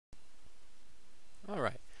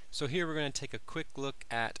Alright, so here we're going to take a quick look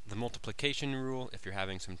at the multiplication rule. If you're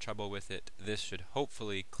having some trouble with it, this should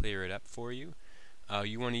hopefully clear it up for you.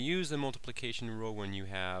 You want to use the multiplication rule when you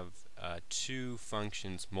have two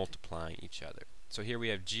functions multiplying each other. So here we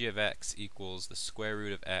have g of x equals the square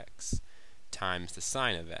root of x times the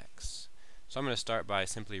sine of x. So I'm going to start by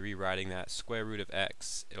simply rewriting that square root of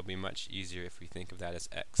x. It'll be much easier if we think of that as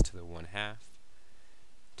x to the 1/2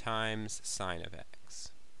 times sine of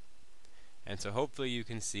x. And so hopefully you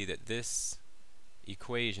can see that this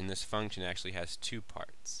equation, this function, actually has two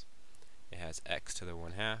parts. It has x to the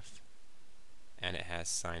 1/2 and it has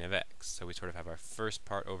sine of x. So we sort of have our first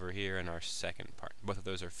part over here and our second part. Both of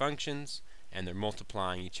those are functions and they're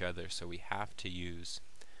multiplying each other, so we have to use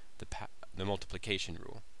the multiplication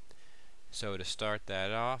rule. So to start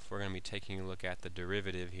that off, we're going to be taking a look at the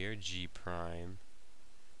derivative here, g prime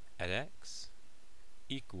at x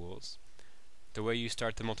equals, the way you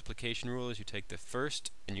start the multiplication rule is you take the first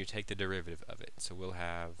and you take the derivative of it. So we'll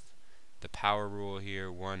have the power rule here,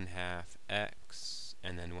 1/2 x,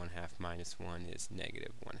 and then 1/2 minus 1 is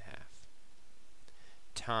negative 1/2,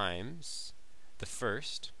 times the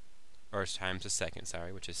first, or times the second,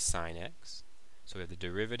 sorry, which is sine x. So we have the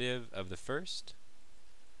derivative of the first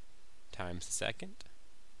times the second,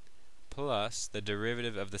 plus the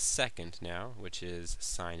derivative of the second now, which is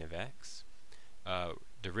sine of x.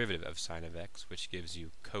 Derivative of sine of x, which gives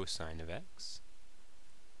you cosine of x,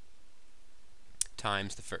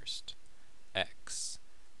 times the first, x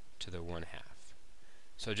to the 1/2.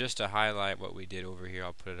 So just to highlight what we did over here,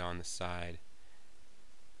 I'll put it on the side.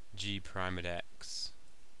 G prime at x,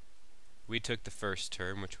 we took the first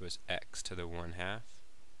term, which was x to the 1/2,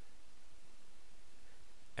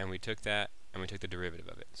 and we took that and we took the derivative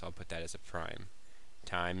of it, so I'll put that as a prime,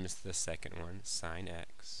 times the second one, sine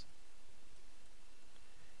x,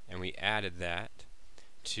 and we added that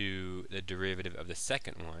to the derivative of the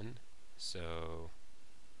second one, so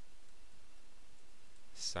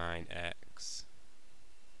sine x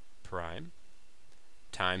prime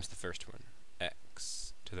times the first one,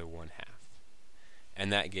 x to the 1/2,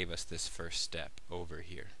 and that gave us this first step over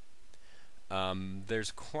here.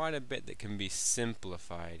 There's quite a bit that can be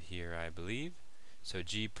simplified here, I believe. So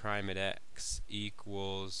g prime at x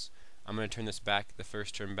equals, I'm going to turn this back, the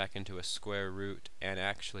first term, back into a square root and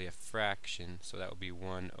actually a fraction, so that will be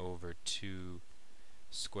 1/2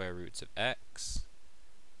 square roots of x.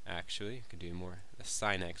 Actually, I could do more. The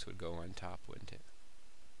sine x would go on top, wouldn't it?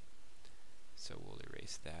 So we'll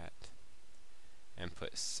erase that and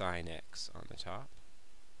put sine x on the top,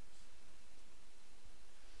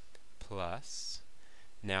 plus,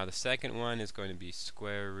 now the second one is going to be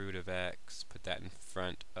square root of x, put that in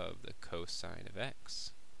front of the cosine of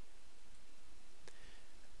x.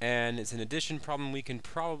 And it's an addition problem. We can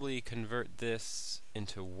probably convert this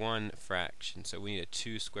into one fraction. So we need a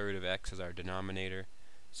 2 square root of x as our denominator.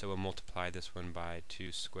 So we'll multiply this one by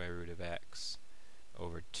 2 square root of x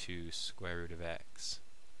over 2 square root of x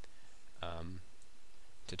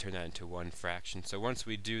to turn that into one fraction. So once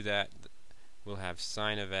we do that, we'll have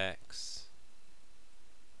sine of x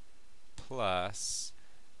plus,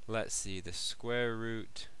 let's see, the square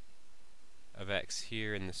root of x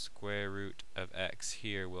here and the square root of x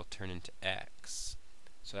here will turn into x.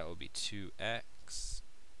 So that will be 2x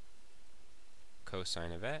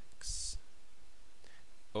cosine of x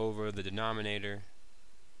over the denominator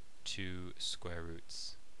 2 square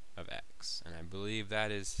roots of x. And I believe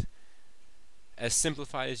that is as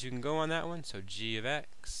simplified as you can go on that one. So g of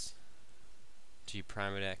x, g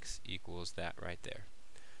prime at x equals that right there.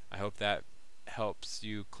 I hope that helps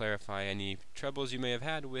you clarify any troubles you may have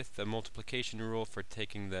had with the multiplication rule for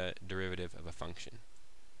taking the derivative of a function.